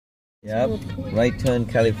Yep, right turn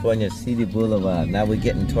California City Boulevard. Now we're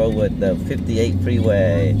getting toward the 58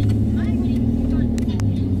 freeway.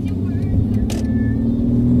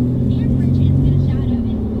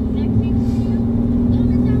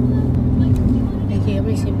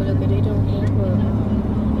 Every symbol of it, I don't have.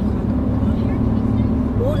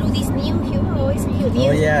 Oh, look, this new here. Oh, it's new.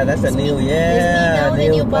 Oh yeah, that's a new, yeah,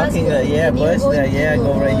 new parking lot. Yeah, bus there. Yeah,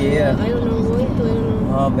 go right here. I don't know where to.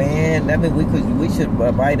 Oh man, that means we should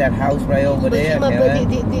buy that house right over there. But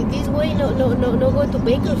this way, no go to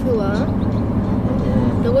Bakersfield, huh?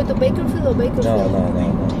 No go to Bakersfield or Bakersfield? No.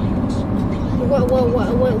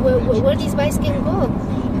 Where these bikes can go?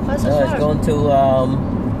 How's No, it's going to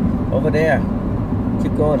over there.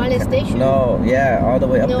 Keep going. Pilot Station? No, yeah, all the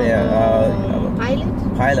way up there. Pilot?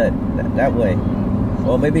 Pilot, that way.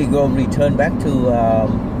 Or maybe go return back to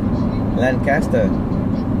Lancaster.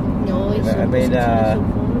 No, it's I mean,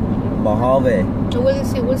 Mojave. So we'll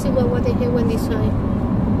see what they have on this side.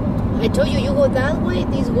 I told you, you go that way,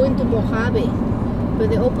 this is going to Mojave. But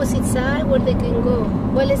the opposite side, where they can go.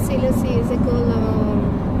 Well, let's see. Is it called,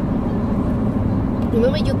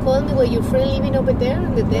 remember you called me where your friend living over there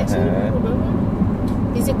in the desert?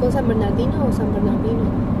 Remember? Is it called San Bernardino or San Bernardino?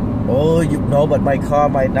 Oh, no, but my car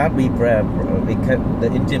might not be because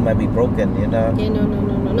the engine might be broken, you know. Yeah,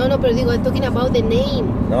 no, but I'm talking about the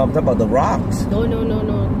name. No, I'm talking about the rocks. No,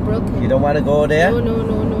 broken. You don't want to go there? No.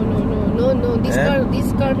 This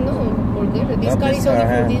car, no. Forget it. This car is only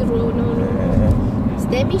for this road. No. It's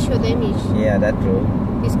damaged or damaged? Yeah, that's true.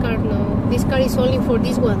 This car, no. This car is only for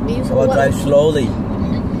this one. Drive slowly.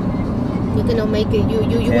 You cannot make it. You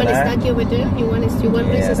want to stack over there? You want to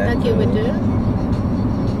stack over there?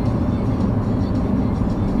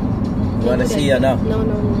 You want to see or no?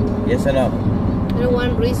 No. Yes or no? I don't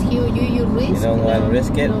want to risk you. You risk. You don't want to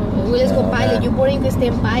risk it? No. Well, let's go pilot. You're boring to stay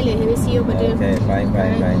in pilot. Let me see over there. Okay, fine.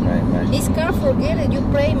 This car, forget it. You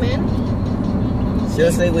pray, man.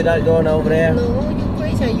 Seriously, we're not going over there? No, you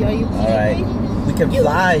crazy. Are you kidding me? Alright. We can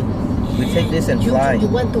fly. We take this and fly. You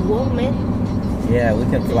want to walk, man? Yeah, we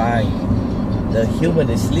can fly. The human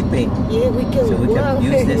is sleeping. Yeah, we can So we can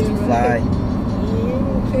use this to fly.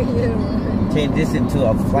 Yeah. Change this into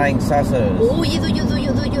a flying saucer. Oh, do you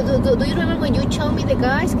remember when you showed me the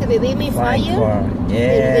guys that they made fire? Yeah.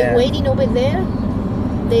 They're waiting over there.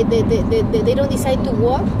 They don't decide to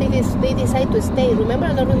walk. They decide to stay. Remember?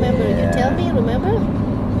 I don't remember. Yeah. You tell me. Remember?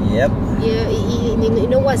 Yep. Yeah. You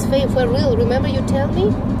know what's fake for real? Remember? You tell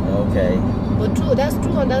me. Okay. But true. That's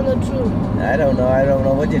true or that's not true? I don't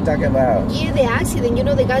know what you're talking about. Yeah, the accident. You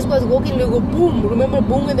know, the guys was walking, they go boom. Remember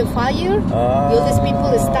boom in the fire? All these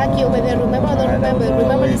people stuck over there. Remember? I don't remember.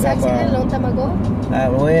 Remember this accident a long time ago?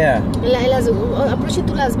 Where? Approaching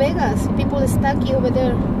to Las Vegas. People stuck over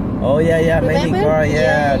there. Oh yeah, maybe car.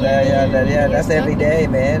 Yeah, That's every day,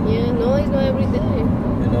 man. Yeah, no, it's not every day.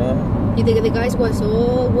 You know. The guys was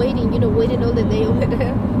all waiting, waiting all the day over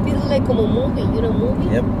there. This is like a movie, movie.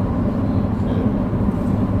 Yep.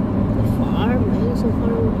 So far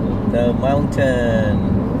away. The mountain.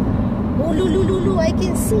 Oh, look, I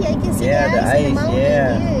can see Yeah, the the eyes in the mountain.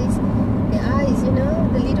 yeah. Yes. The eyes, the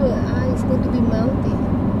little eyes going to be mountain.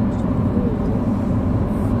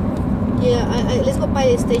 Yeah, let's go by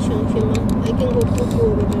the station, Shima. I can go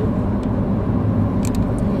through over there.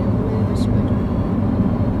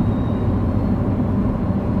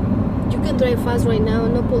 Drive fast right now,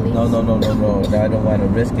 no police. No. I don't want to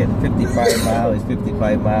risk it. 55 miles is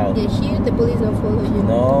 55 miles. Yeah, here the police don't follow you.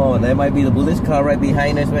 No, there might be the police car right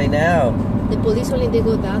behind us right now. The police only they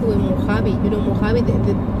go that way, Mojave. Mojave.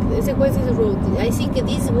 What's this road? I think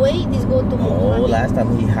this way, this go to Mojave. Oh, last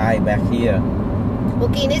time he high back here.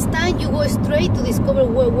 Okay, next time you go straight to discover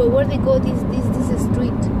where they go. This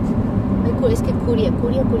street. It's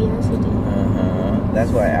curiosity.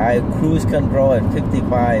 That's why I cruise control at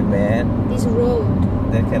 55, man. This road.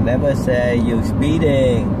 They can never say you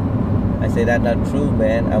speeding. I say that's not true,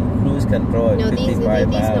 man. I'm cruise control at 55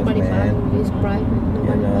 miles, nobody man. This private.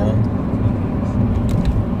 Nobody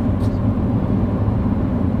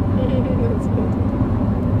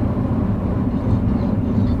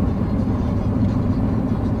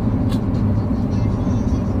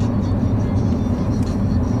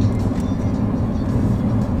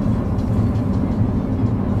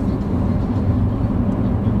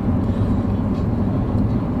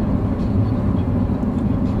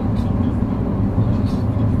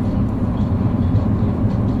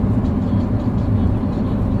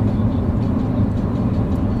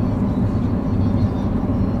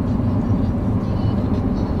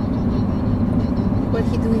What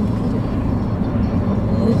he doing, Peter?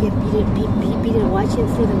 Oh yeah, Peter watching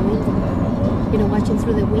through the window. Watching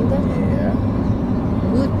through the window. Yeah.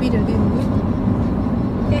 Good Peter didn't we?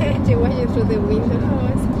 She watching through the window. Oh,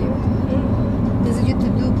 that's cute. This is you to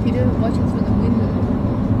do, Peter, watching through the window.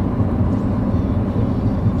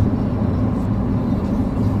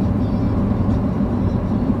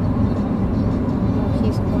 Oh,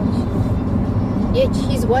 he's watching. Yeah,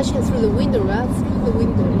 he's watching through the window, right? Through the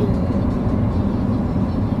window, yeah.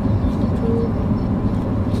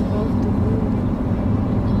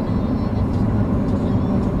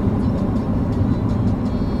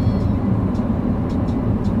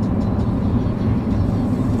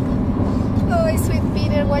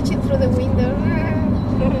 Watching through the window.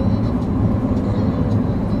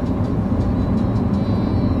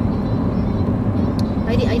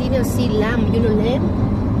 I didn't see lamb. You know lamb?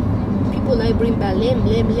 People like bring back lamb.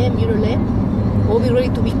 You know lamb? All be ready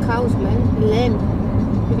to be cows, man. Lamb.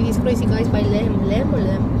 Maybe these crazy guys buy lamb. Lamb or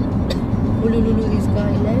lamb? Oh, look, this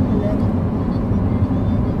guy. Lamb.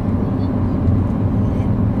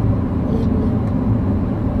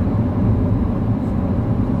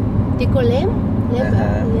 They call lamb?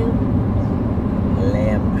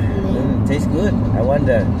 Lamb. Tastes good. I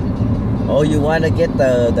wonder. Oh, you want to get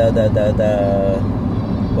the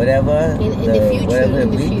whatever? In the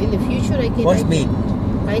future, I can. Horse meat.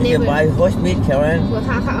 You can buy horse meat, Karen. Well,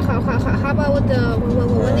 how about the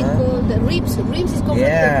what they call the ribs? Ribs is called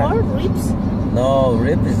the pork ribs. No,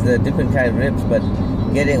 rib is the different kind of ribs, but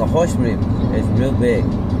getting a horse rib is real big.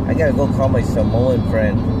 I gotta go call my Samoan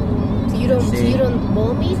friend. You don't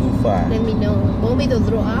vomit? Too far. Let me know. Vomit or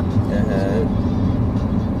throw up?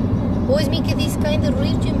 Always make this kind of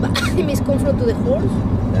region, but it come from the horse?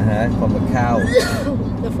 From the cow.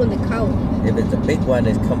 Not from the cow. If it's a big one,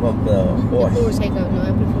 it's come from the horse. The horse, I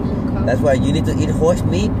prefer the cow. That's why you need to eat horse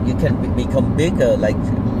meat. You can become bigger, like,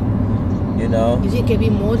 you know. You can be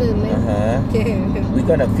more than that. We're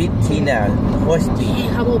gonna feed Tina horse meat.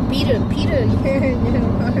 Yeah, how about Peter? Peter,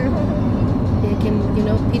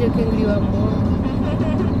 Peter can give out more.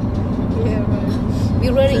 Yeah, right.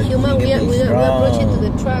 We're ready, human. We're approaching to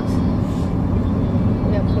the trucks.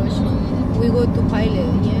 We're approaching. We go to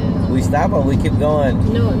pilot, yeah. We stop or we keep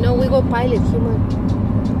going? No, we go pilot, human.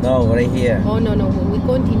 No, right here. Oh, no, we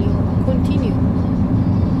continue.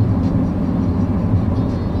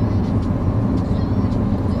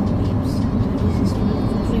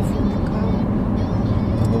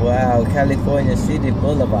 Wow, California City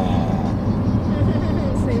Boulevard.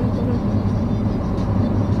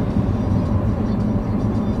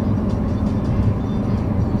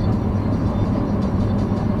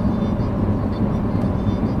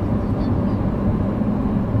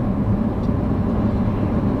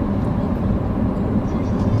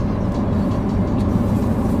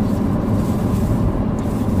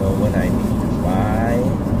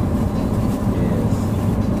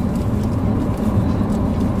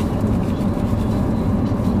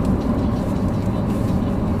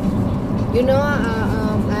 You know, I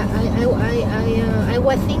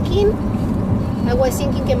was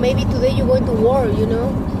thinking that maybe today you're going to war, you know?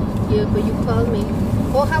 Yeah, but you called me.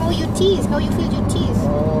 Oh, how about your teeth? How you feel your teeth?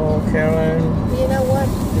 Oh, Karen. You know what?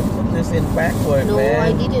 You put this in backward, no, man. No,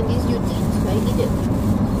 I didn't. This you did. I didn't.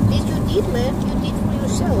 This you did, man. You did for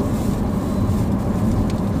yourself.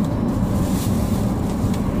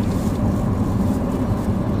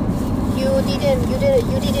 You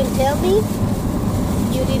didn't tell me?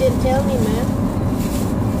 You didn't tell me, man.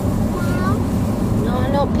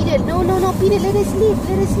 No, Peter. No, Peter, let us sleep.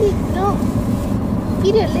 No.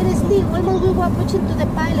 Peter, let us sleep. Almost we were pushing to the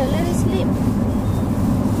pilot. Let us sleep.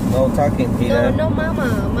 No talking, Peter. No,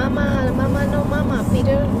 mama, no, mama,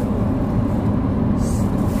 Peter.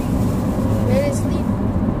 Let us sleep.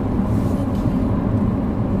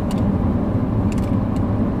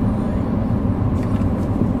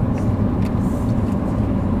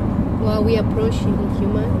 Well, we approaching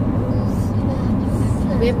human.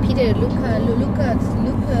 Where Peter, look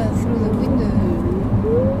through the window.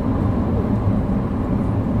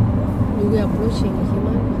 We are approaching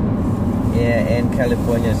human. Yeah, and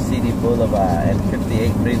California City Boulevard and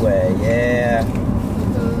 58 Freeway. Yeah.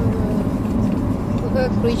 Look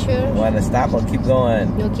at creature. Want to stop or keep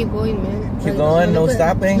going? No, keep going, man. Keep going, no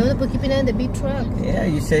stopping? No, but keep it on the big truck. Yeah,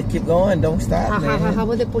 you said keep going, don't stop, man. How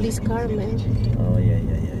about the police car, man? Oh, yeah.